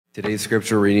Today's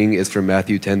scripture reading is from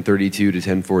Matthew 10:32 to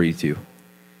 10:42.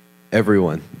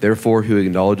 Everyone, therefore, who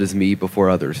acknowledges me before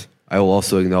others, I will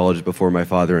also acknowledge before my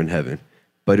Father in heaven.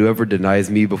 But whoever denies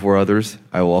me before others,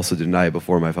 I will also deny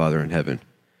before my Father in heaven.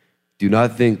 Do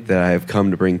not think that I have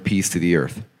come to bring peace to the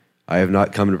earth. I have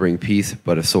not come to bring peace,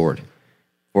 but a sword.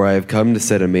 For I have come to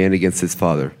set a man against his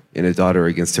father, and a daughter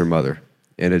against her mother,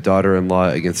 and a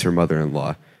daughter-in-law against her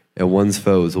mother-in-law, and one's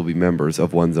foes will be members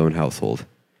of one's own household.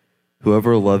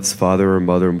 Whoever loves father or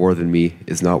mother more than me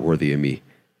is not worthy of me,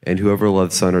 and whoever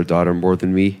loves son or daughter more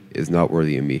than me is not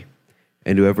worthy of me.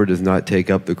 And whoever does not take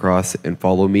up the cross and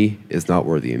follow me is not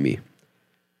worthy of me.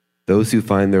 Those who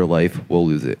find their life will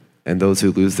lose it, and those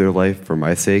who lose their life for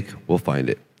my sake will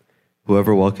find it.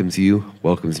 Whoever welcomes you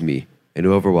welcomes me, and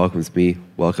whoever welcomes me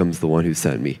welcomes the one who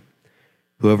sent me.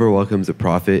 Whoever welcomes a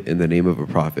prophet in the name of a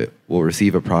prophet will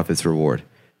receive a prophet's reward.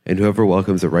 And whoever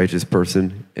welcomes a righteous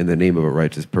person in the name of a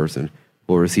righteous person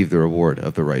will receive the reward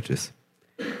of the righteous.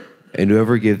 And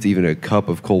whoever gives even a cup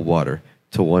of cold water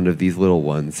to one of these little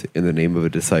ones in the name of a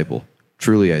disciple,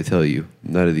 truly I tell you,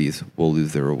 none of these will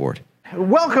lose their reward.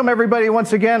 Welcome, everybody,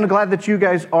 once again. Glad that you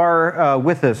guys are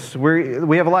with us.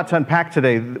 We have a lot to unpack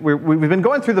today. We've been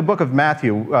going through the book of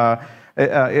Matthew.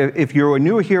 If you're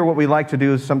new here, what we like to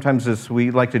do sometimes is we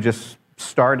like to just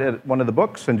start at one of the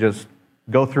books and just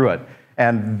go through it.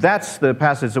 And that's the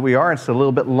passage that we are. It's a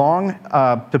little bit long.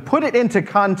 To put it into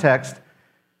context,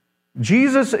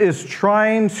 Jesus is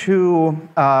trying to,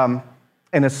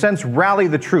 in a sense, rally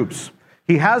the troops.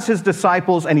 He has his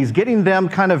disciples, and he's getting them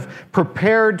kind of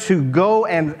prepared to go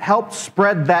and help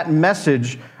spread that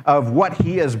message of what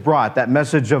he has brought, that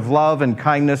message of love and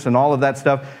kindness and all of that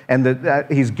stuff. And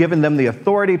that he's given them the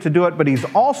authority to do it, but he's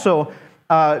also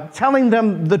telling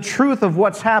them the truth of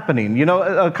what's happening. You know,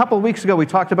 a couple of weeks ago, we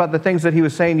talked about the things that he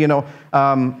was saying,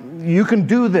 you can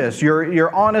do this.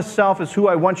 Your honest self is who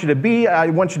I want you to be. I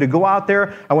want you to go out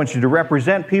there. I want you to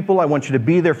represent people. I want you to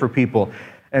be there for people.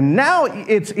 And now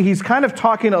he's kind of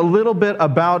talking a little bit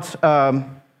about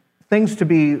things to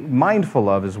be mindful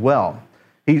of as well.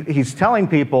 He's telling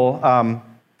people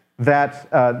that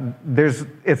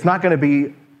it's not going to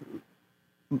be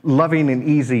loving and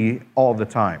easy all the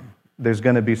time. There's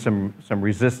going to be some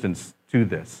resistance to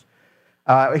this.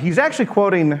 He's actually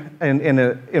quoting,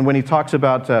 when he talks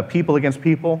about people against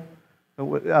people,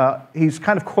 he's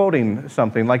kind of quoting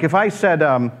something. Like if I said,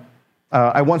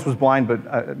 I once was blind,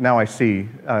 but now I see,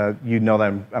 you know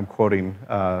that I'm quoting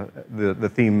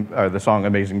the theme, or the song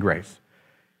Amazing Grace.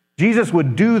 Jesus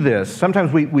would do this.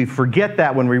 Sometimes we forget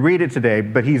that when we read it today,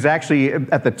 but he's actually,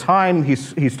 at the time,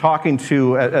 he's talking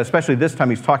to, especially this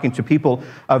time, he's talking to people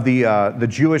of the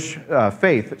Jewish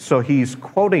faith. So he's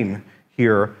quoting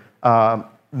here,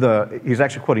 he's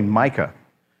actually quoting Micah,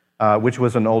 which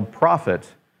was an old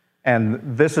prophet, and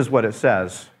this is what it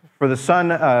says. For the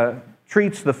son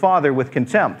treats the father with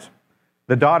contempt.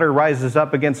 The daughter rises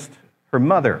up against her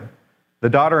mother. The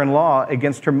daughter-in-law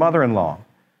against her mother-in-law.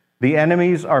 The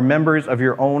enemies are members of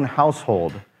your own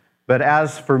household. But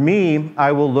as for me,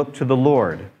 I will look to the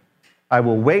Lord. I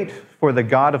will wait for the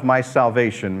God of my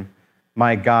salvation.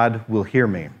 My God will hear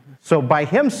me. So by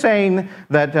him saying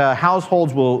that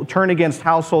households will turn against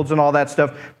households and all that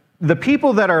stuff, the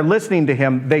people that are listening to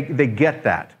him, they get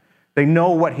that. They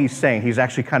know what he's saying. He's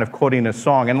actually kind of quoting a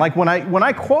song. And like when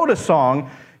I quote a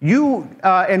song,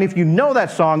 and if you know that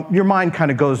song, your mind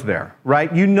kind of goes there,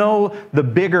 right? You know the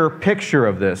bigger picture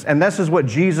of this. And this is what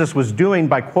Jesus was doing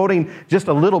by quoting just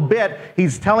a little bit.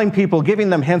 He's telling people,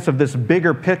 giving them hints of this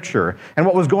bigger picture. And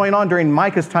what was going on during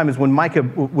Micah's time is when Micah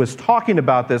was talking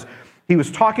about this, he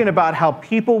was talking about how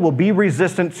people will be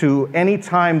resistant to any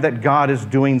time that God is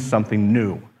doing something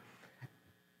new.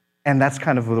 And that's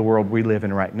kind of the world we live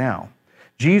in right now.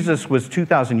 Jesus was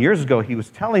 2,000 years ago, he was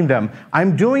telling them,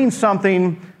 I'm doing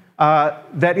something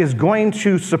that is going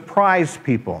to surprise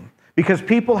people. Because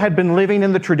people had been living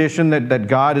in the tradition that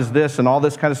God is this and all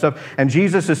this kind of stuff. And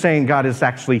Jesus is saying God is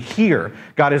actually here.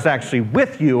 God is actually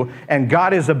with you. And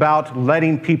God is about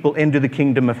letting people into the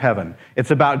kingdom of heaven. It's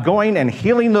about going and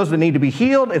healing those that need to be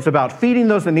healed. It's about feeding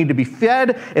those that need to be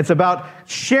fed. It's about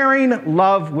sharing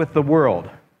love with the world.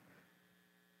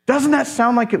 Doesn't that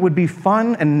sound like it would be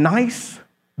fun and nice?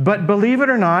 But believe it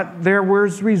or not, there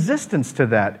was resistance to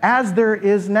that, as there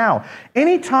is now.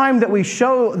 Anytime that we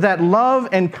show that love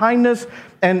and kindness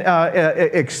and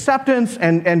acceptance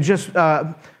and just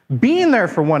being there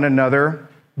for one another,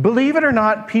 believe it or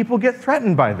not, people get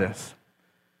threatened by this.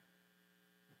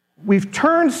 We've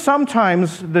turned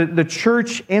sometimes the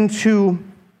church into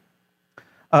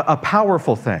a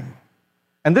powerful thing.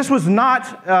 And this was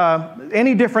not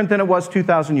any different than it was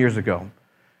 2,000 years ago.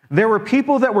 There were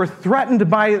people that were threatened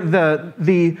by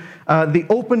the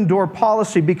open door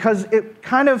policy because it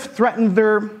kind of threatened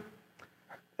their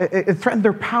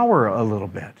power a little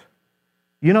bit.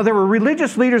 You know, there were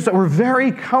religious leaders that were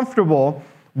very comfortable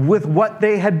with what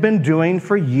they had been doing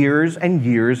for years and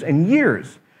years and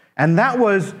years. And that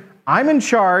was, I'm in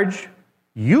charge,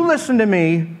 you listen to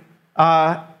me,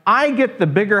 I get the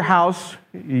bigger house,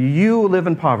 you live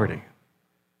in poverty.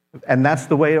 And that's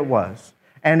the way it was.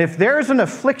 And if there's an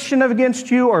affliction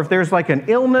against you, or if there's like an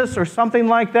illness or something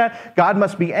like that, God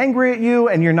must be angry at you,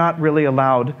 and you're not really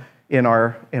allowed in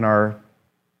our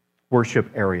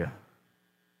worship area.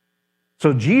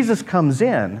 So Jesus comes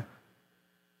in,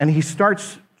 and he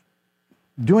starts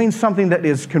doing something that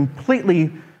is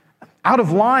completely out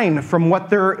of line from what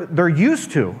they're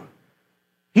used to.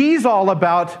 He's all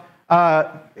about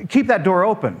keep that door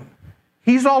open.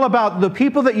 He's all about the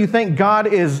people that you think God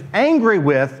is angry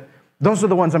with, those are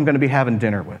the ones I'm going to be having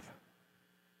dinner with.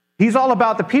 He's all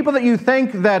about the people that you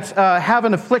think that have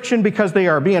an affliction because they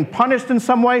are being punished in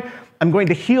some way. I'm going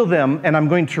to heal them, and I'm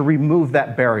going to remove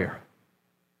that barrier.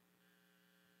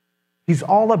 He's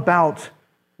all about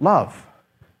love.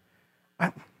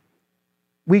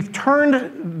 We've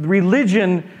turned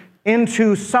religion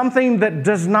into something that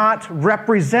does not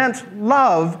represent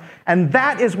love, and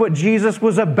that is what Jesus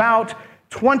was about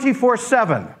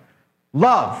 24/7.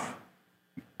 Love.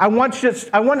 I want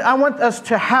us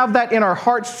to have that in our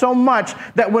hearts so much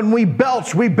that when we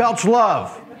belch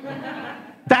love.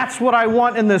 That's what I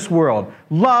want in this world.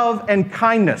 Love and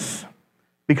kindness.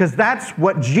 Because that's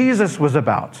what Jesus was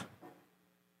about.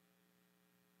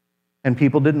 And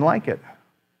people didn't like it.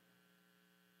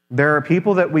 There are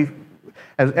people that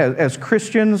as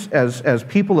Christians, as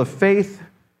people of faith,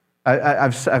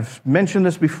 I've mentioned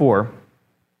this before,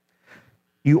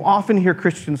 you often hear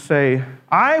Christians say,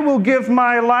 I will give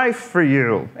my life for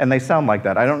you. And they sound like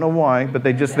that. I don't know why, but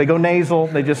they go nasal.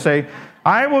 They just say,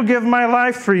 I will give my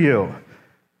life for you.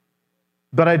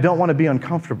 But I don't want to be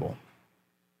uncomfortable.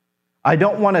 I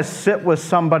don't want to sit with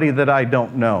somebody that I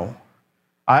don't know.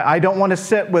 I don't want to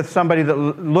sit with somebody that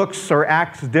looks or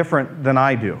acts different than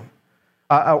I do,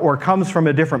 or comes from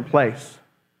a different place.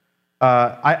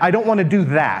 I don't want to do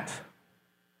that.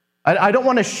 I don't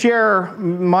want to share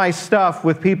my stuff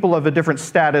with people of a different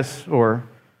status or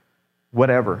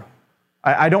whatever.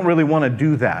 I don't really want to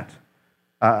do that.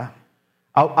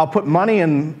 I'll put money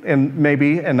in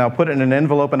maybe, and I'll put it in an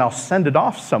envelope, and I'll send it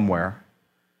off somewhere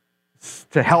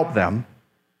to help them.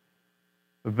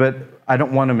 But I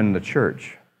don't want them in the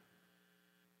church.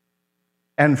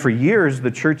 And for years, the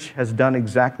church has done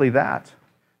exactly that.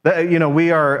 You know,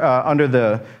 we are under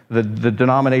the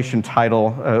denomination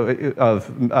title of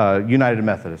United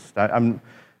Methodist.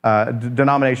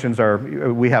 Denominations are,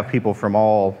 we have people from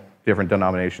all different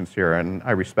denominations here, and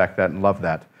I respect that and love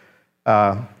that.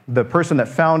 The person that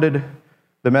founded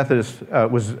the Methodist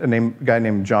was a guy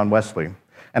named John Wesley.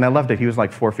 And I loved it. He was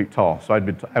like 4 feet tall, so I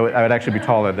would actually be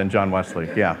taller than John Wesley.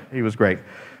 Yeah, he was great.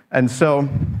 And so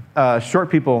short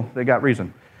people, they got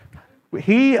reason.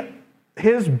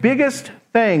 His biggest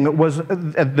thing was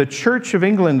at the Church of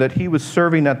England that he was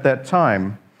serving at that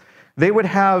time. They would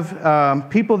have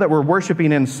people that were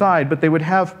worshiping inside, but they would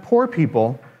have poor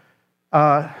people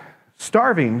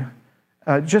starving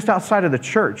just outside of the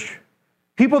church.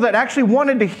 People that actually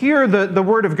wanted to hear the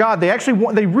Word of God.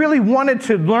 They really wanted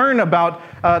to learn about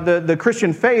the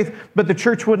Christian faith, but the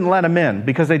church wouldn't let them in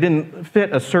because they didn't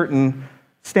fit a certain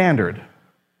standard.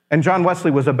 And John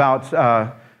Wesley was about,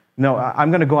 no,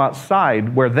 I'm going to go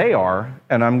outside where they are,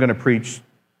 and I'm going to preach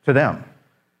to them.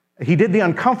 He did the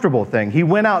uncomfortable thing. He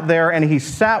went out there and he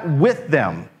sat with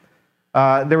them.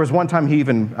 There was one time he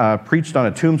even preached on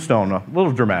a tombstone, a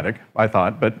little dramatic, I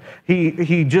thought, but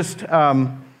he just...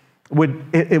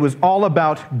 It was all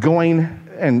about going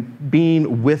and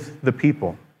being with the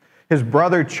people. His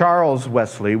brother Charles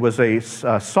Wesley was a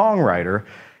songwriter,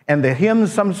 and the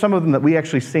hymns, some of them that we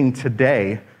actually sing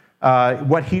today,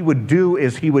 what he would do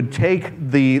is he would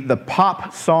take the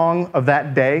pop song of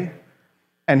that day,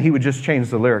 and he would just change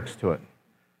the lyrics to it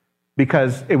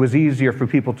because it was easier for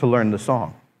people to learn the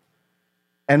song.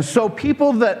 And so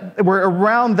people that were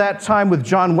around that time with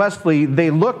John Wesley, they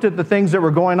looked at the things that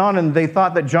were going on and they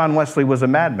thought that John Wesley was a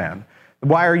madman.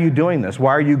 Why are you doing this?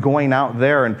 Why are you going out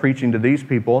there and preaching to these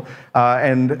people?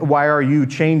 And why are you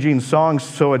changing songs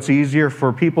so it's easier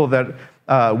for people that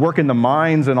work in the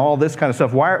mines and all this kind of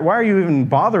stuff? Why are you even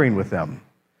bothering with them?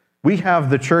 We have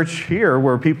the church here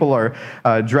where people are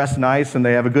dressed nice and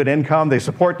they have a good income, they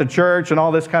support the church and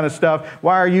all this kind of stuff.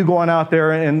 Why are you going out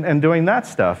there and doing that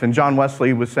stuff? And John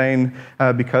Wesley was saying,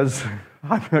 because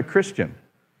I'm a Christian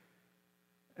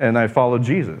and I follow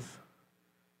Jesus.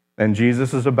 And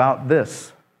Jesus is about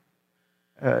this.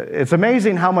 It's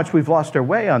amazing how much we've lost our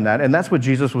way on that, and that's what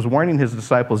Jesus was warning his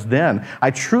disciples then.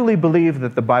 I truly believe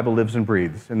that the Bible lives and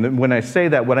breathes. And when I say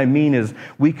that, what I mean is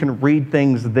we can read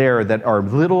things there that are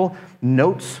little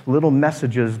notes, little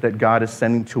messages that God is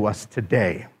sending to us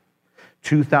today,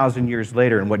 2,000 years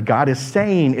later. And what God is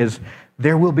saying is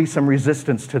there will be some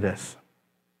resistance to this.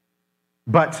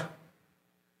 But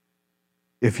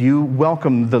if you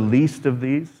welcome the least of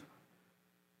these,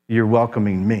 you're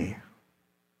welcoming me.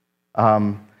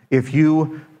 If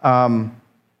you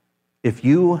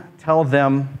tell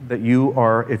them that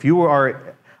if you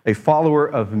are a follower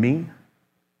of me,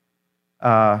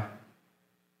 I'll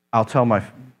tell my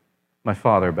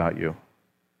Father about you.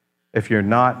 If you're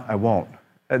not, I won't.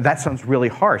 That sounds really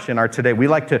harsh in our today. We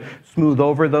like to smooth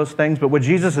over those things, but what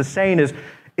Jesus is saying is,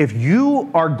 if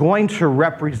you are going to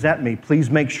represent me, please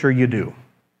make sure you do.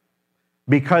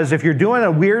 Because if you're doing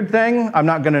a weird thing, I'm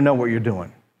not going to know what you're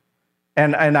doing.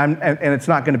 And it's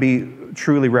not going to be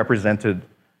truly represented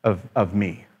of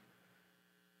me.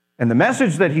 And the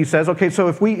message that he says, okay, so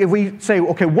if we say,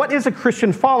 okay, what is a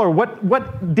Christian follower?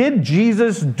 What did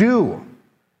Jesus do?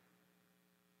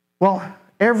 Well,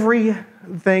 every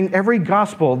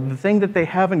gospel, the thing that they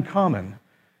have in common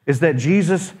is that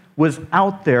Jesus was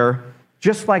out there,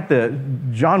 just like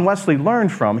John Wesley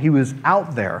learned from. He was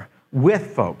out there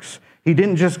with folks. He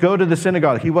didn't just go to the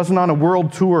synagogue. He wasn't on a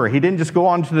world tour. He didn't just go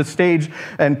onto the stage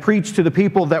and preach to the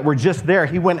people that were just there.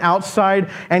 He went outside,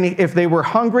 and if they were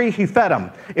hungry, he fed them.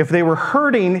 If they were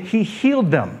hurting, he healed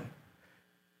them.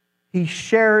 He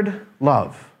shared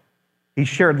love. He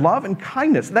shared love and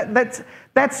kindness.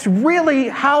 That's really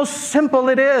how simple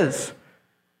it is.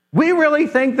 We really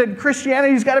think that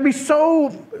Christianity's got to be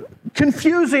so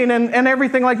confusing and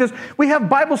everything like this. We have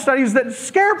Bible studies that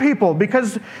scare people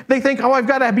because they think, oh, I've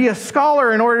got to be a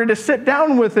scholar in order to sit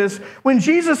down with this. When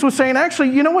Jesus was saying,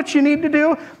 actually, you know what you need to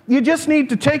do? You just need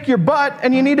to take your butt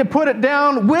and you need to put it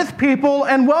down with people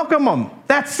and welcome them.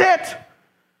 That's it.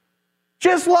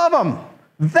 Just love them.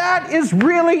 That is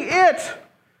really it.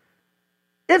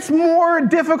 It's more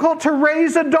difficult to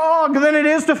raise a dog than it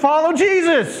is to follow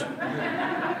Jesus.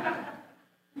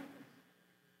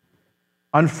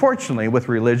 Unfortunately, with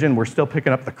religion, we're still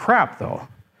picking up the crap, though.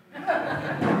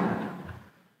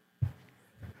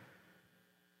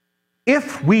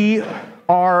 If we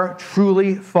are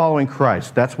truly following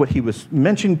Christ, that's what he was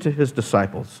mentioning to his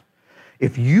disciples.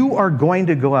 If you are going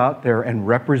to go out there and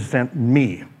represent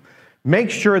me, make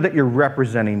sure that you're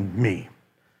representing me.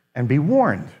 And be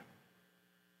warned,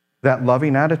 that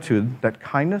loving attitude, that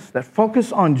kindness, that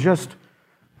focus on just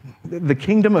the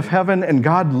kingdom of heaven and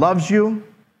God loves you,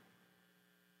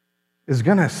 is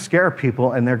going to scare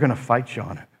people, and they're going to fight you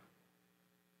on it.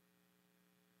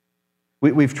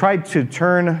 We've tried to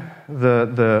turn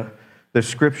the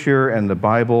Scripture and the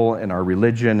Bible and our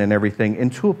religion and everything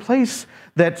into a place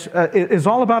that is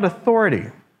all about authority.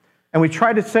 And we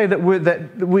try to say that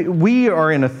we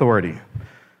are in authority.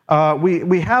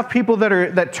 We have people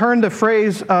that turn the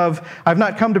phrase of, I've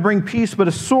not come to bring peace but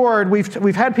a sword.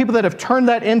 We've had people that have turned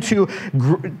that into,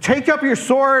 take up your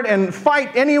sword and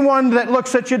fight anyone that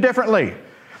looks at you differently.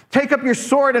 Take up your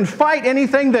sword and fight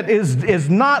anything that is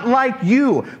not like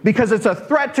you because it's a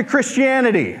threat to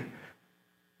Christianity.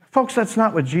 Folks, that's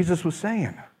not what Jesus was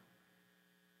saying.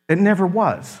 It never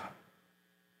was.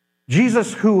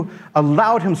 Jesus, who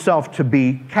allowed himself to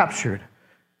be captured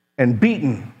and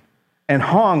beaten and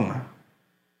hung.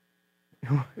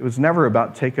 It was never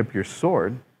about take up your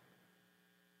sword.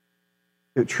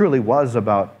 It truly was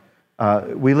about,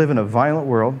 we live in a violent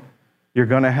world. You're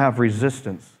going to have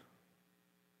resistance.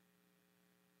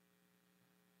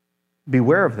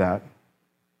 Beware of that.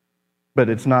 But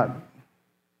it's not,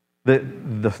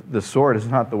 the sword is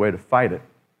not the way to fight it.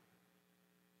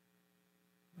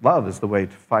 Love is the way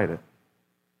to fight it.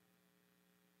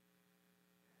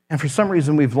 And for some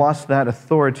reason, we've lost that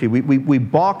authority. We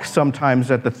balk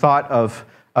sometimes at the thought of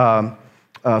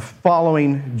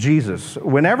following Jesus.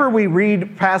 Whenever we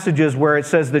read passages where it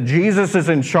says that Jesus is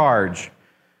in charge,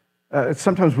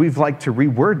 sometimes we've liked to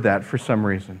reword that for some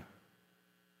reason.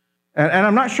 And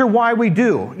I'm not sure why we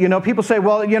do. You know, people say,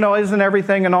 well, you know, isn't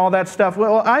everything and all that stuff?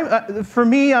 Well, for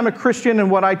me, I'm a Christian, and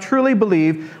what I truly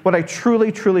believe, what I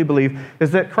truly, truly believe,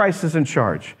 is that Christ is in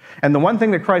charge. And the one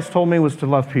thing that Christ told me was to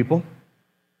love people.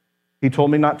 He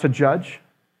told me not to judge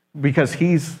because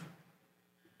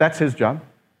that's his job.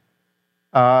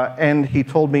 And he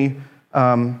told me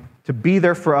to be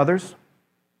there for others.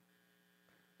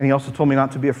 And he also told me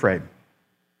not to be afraid.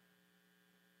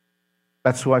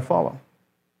 That's who I follow.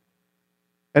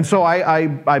 And so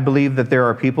I believe that there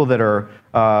are people that are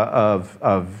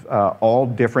of all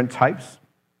different types.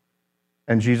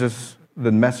 And Jesus,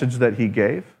 the message that he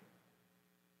gave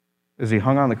is he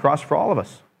hung on the cross for all of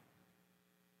us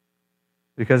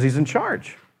because he's in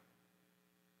charge.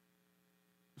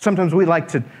 Sometimes we like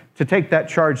to take that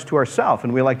charge to ourselves,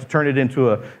 and we like to turn it into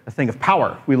a thing of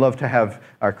power. We love to have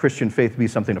our Christian faith be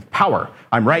something of power.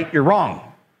 I'm right, you're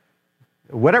wrong.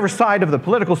 Whatever side of the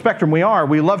political spectrum we are,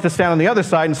 we love to stand on the other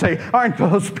side and say, aren't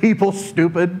those people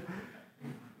stupid?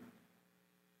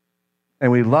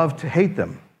 And we love to hate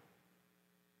them.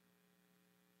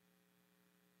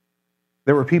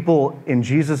 There were people in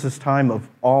Jesus' time of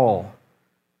all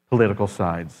political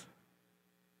sides,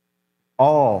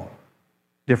 all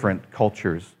different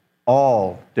cultures,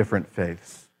 all different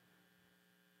faiths.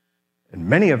 And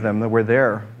many of them that were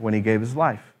there when he gave his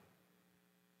life.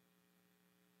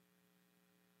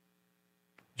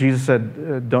 Jesus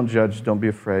said, don't judge, don't be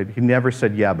afraid. He never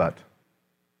said, yeah, but.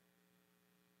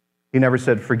 He never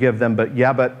said, forgive them, but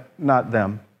yeah, but not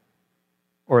them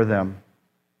or them.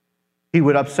 He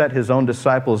would upset his own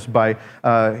disciples by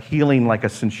healing like a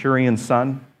centurion's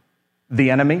son,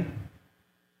 the enemy.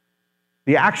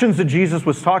 The actions that Jesus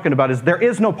was talking about is there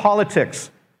is no politics,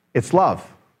 it's love.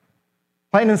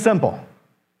 Plain and simple.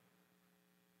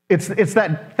 It's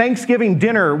that Thanksgiving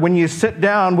dinner when you sit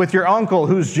down with your uncle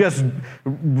who's just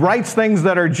writes things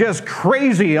that are just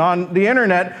crazy on the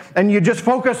internet, and you just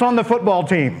focus on the football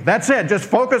team. That's it, just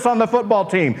focus on the football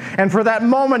team. And for that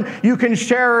moment, you can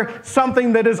share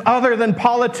something that is other than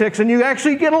politics, and you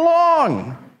actually get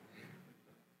along.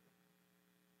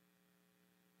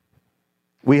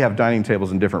 We have dining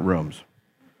tables in different rooms.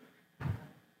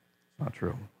 Not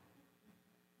true.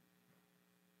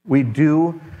 We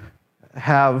do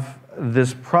have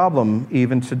this problem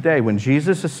even today. When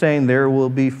Jesus is saying there will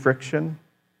be friction,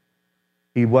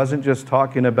 he wasn't just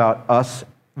talking about us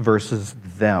versus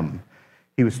them.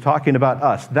 He was talking about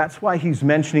us. That's why he's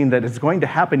mentioning that it's going to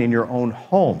happen in your own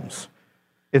homes.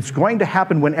 It's going to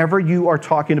happen whenever you are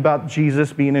talking about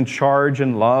Jesus being in charge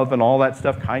and love and all that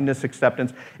stuff, kindness,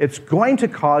 acceptance. It's going to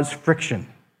cause friction.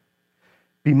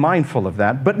 Be mindful of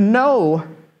that, but know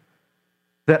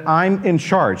that I'm in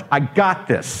charge. I got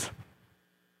this.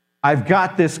 I've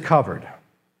got this covered.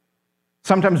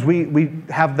 Sometimes we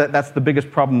have that. That's the biggest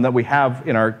problem that we have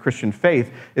in our Christian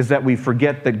faith, is that we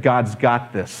forget that God's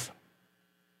got this.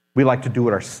 We like to do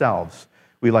it ourselves.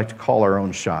 We like to call our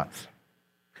own shots.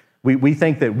 We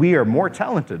think that we are more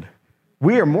talented.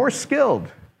 We are more skilled.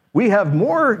 We have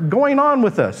more going on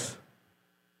with us.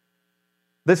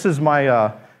 This is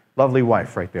my lovely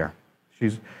wife right there.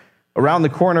 She's around the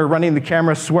corner running the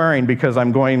camera swearing because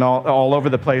I'm going all over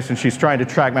the place, and she's trying to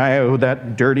track me. Oh,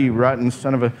 that dirty, rotten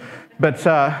son of a... But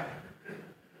for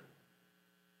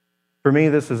me,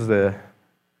 this is the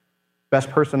best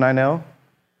person I know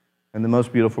and the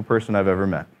most beautiful person I've ever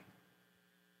met.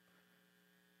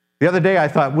 The other day I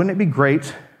thought, wouldn't it be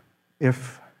great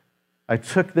if I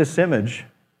took this image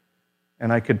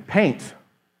and I could paint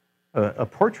a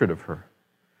portrait of her?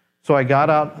 So I got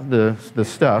out the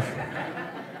stuff,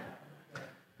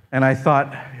 and I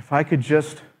thought, if I could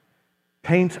just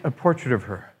paint a portrait of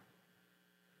her.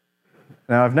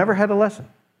 Now, I've never had a lesson,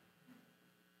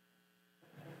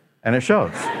 and it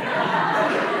shows.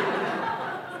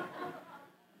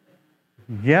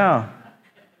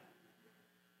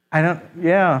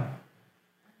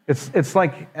 It's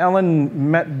like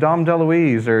Ellen met Dom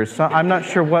DeLuise, or I'm not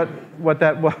sure what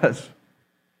that was.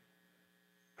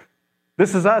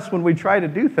 This is us when we try to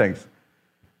do things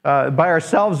by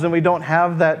ourselves, and we don't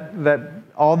have that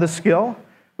all the skill.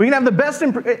 We can have the best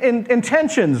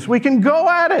intentions. We can go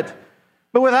at it,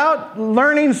 but without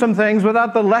learning some things,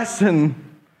 without the lesson,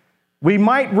 we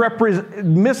might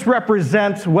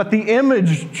misrepresent what the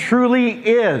image truly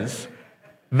is.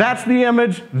 That's the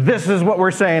image. This is what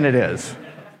we're saying it is.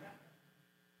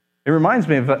 It reminds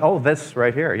me of, this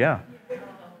right here, yeah.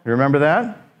 You remember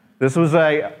that? This was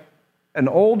an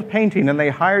old painting, and they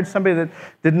hired somebody that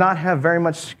did not have very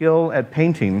much skill at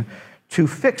painting to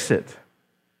fix it.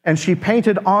 And she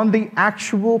painted on the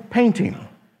actual painting.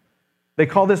 They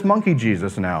call this Monkey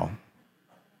Jesus now.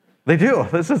 They do.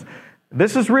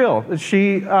 This is real.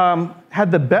 She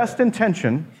had the best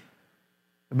intention,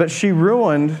 but she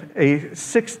ruined a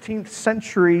 16th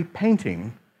century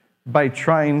painting by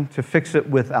trying to fix it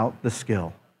without the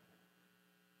skill.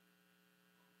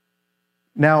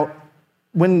 Now,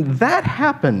 when that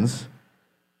happens,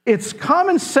 it's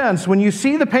common sense. When you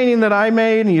see the painting that I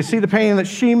made and you see the painting that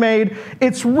she made,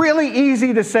 it's really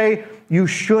easy to say, you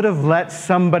should have let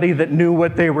somebody that knew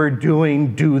what they were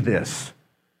doing do this.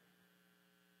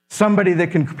 Somebody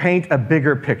that can paint a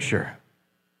bigger picture.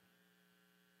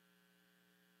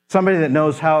 Somebody that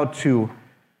knows how to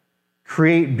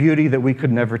create beauty that we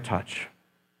could never touch.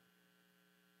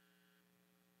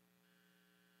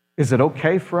 Is it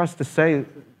okay for us to say,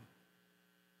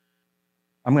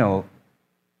 I'm going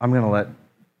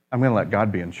to let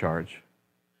God be in charge?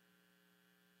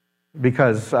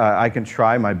 Because I can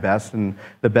try my best, and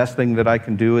the best thing that I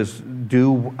can do is I'm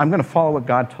going to follow what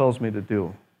God tells me to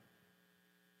do.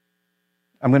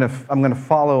 I'm going to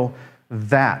follow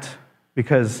that,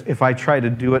 because if I try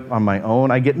to do it on my own,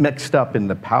 I get mixed up in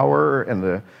the power and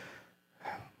the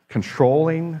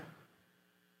controlling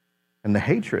and the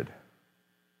hatred.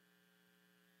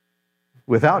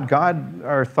 Without God,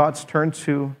 our thoughts turn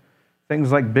to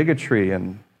things like bigotry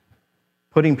and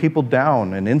putting people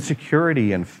down and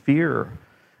insecurity and fear.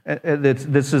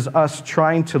 This is us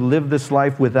trying to live this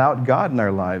life without God in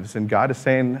our lives. And God is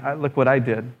saying, look what I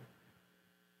did.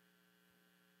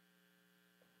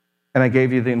 And I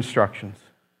gave you the instructions.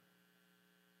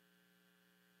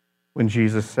 When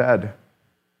Jesus said,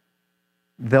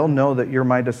 they'll know that you're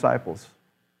my disciples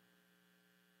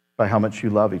by how much you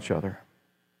love each other.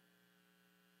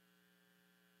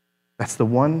 That's the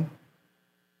one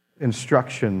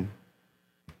instruction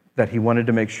that he wanted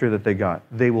to make sure that they got.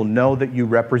 They will know that you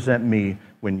represent me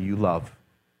when you love.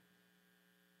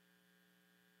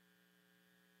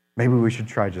 Maybe we should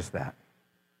try just that.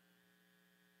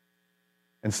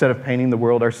 Instead of painting the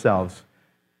world ourselves,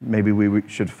 maybe we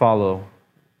should follow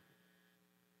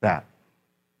that.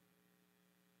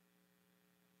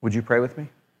 Would you pray with me?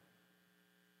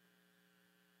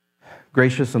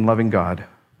 Gracious and loving God,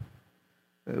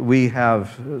 we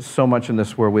have so much in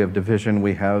this world. We have division,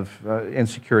 we have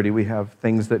insecurity, we have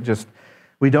things that just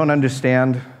we don't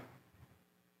understand.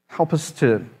 Help us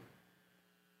to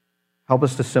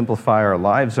simplify our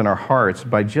lives and our hearts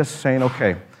by just saying,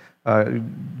 okay,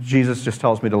 Jesus just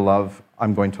tells me to love.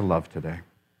 I'm going to love today.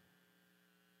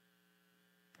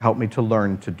 Help me to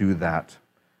learn to do that.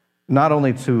 Not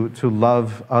only to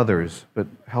love others, but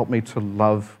help me to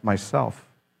love myself.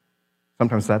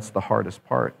 Sometimes that's the hardest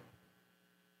part.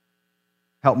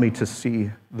 Help me to see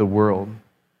the world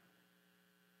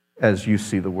as you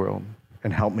see the world,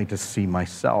 and help me to see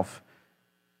myself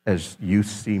as you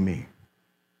see me,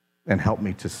 and help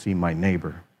me to see my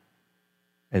neighbor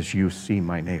as you see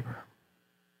my neighbor.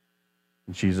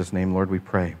 In Jesus' name, Lord, we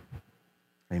pray.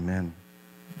 Amen.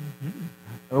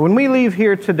 When we leave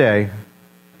here today,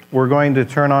 we're going to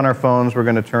turn on our phones, we're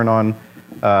going to turn on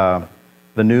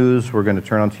the news, we're going to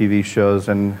turn on TV shows,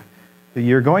 and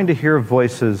you're going to hear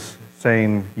voices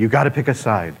saying, you got to pick a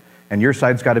side, and your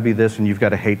side's got to be this, and you've got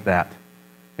to hate that.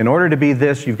 In order to be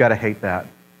this, you've got to hate that.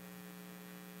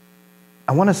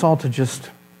 I want us all to just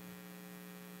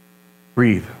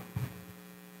breathe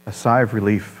a sigh of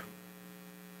relief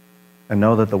and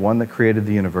know that the one that created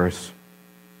the universe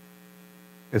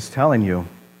is telling you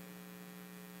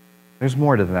there's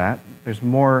more to that. There's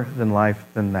more than life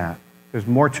than that. There's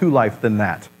more to life than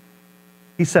that.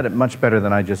 He said it much better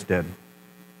than I just did.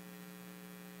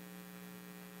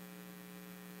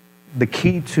 The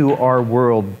key to our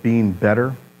world being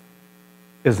better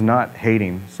is not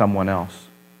hating someone else.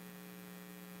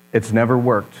 It's never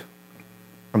worked.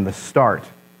 From the start,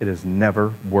 it has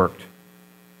never worked.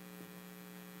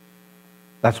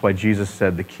 That's why Jesus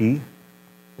said the key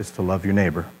is to love your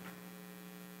neighbor.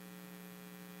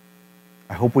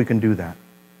 I hope we can do that.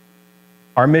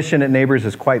 Our mission at Neighbors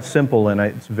is quite simple, and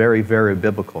it's very, very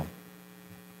biblical.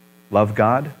 Love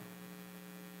God,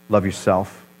 love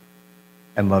yourself,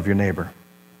 and love your neighbor.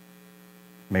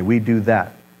 May we do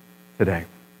that today.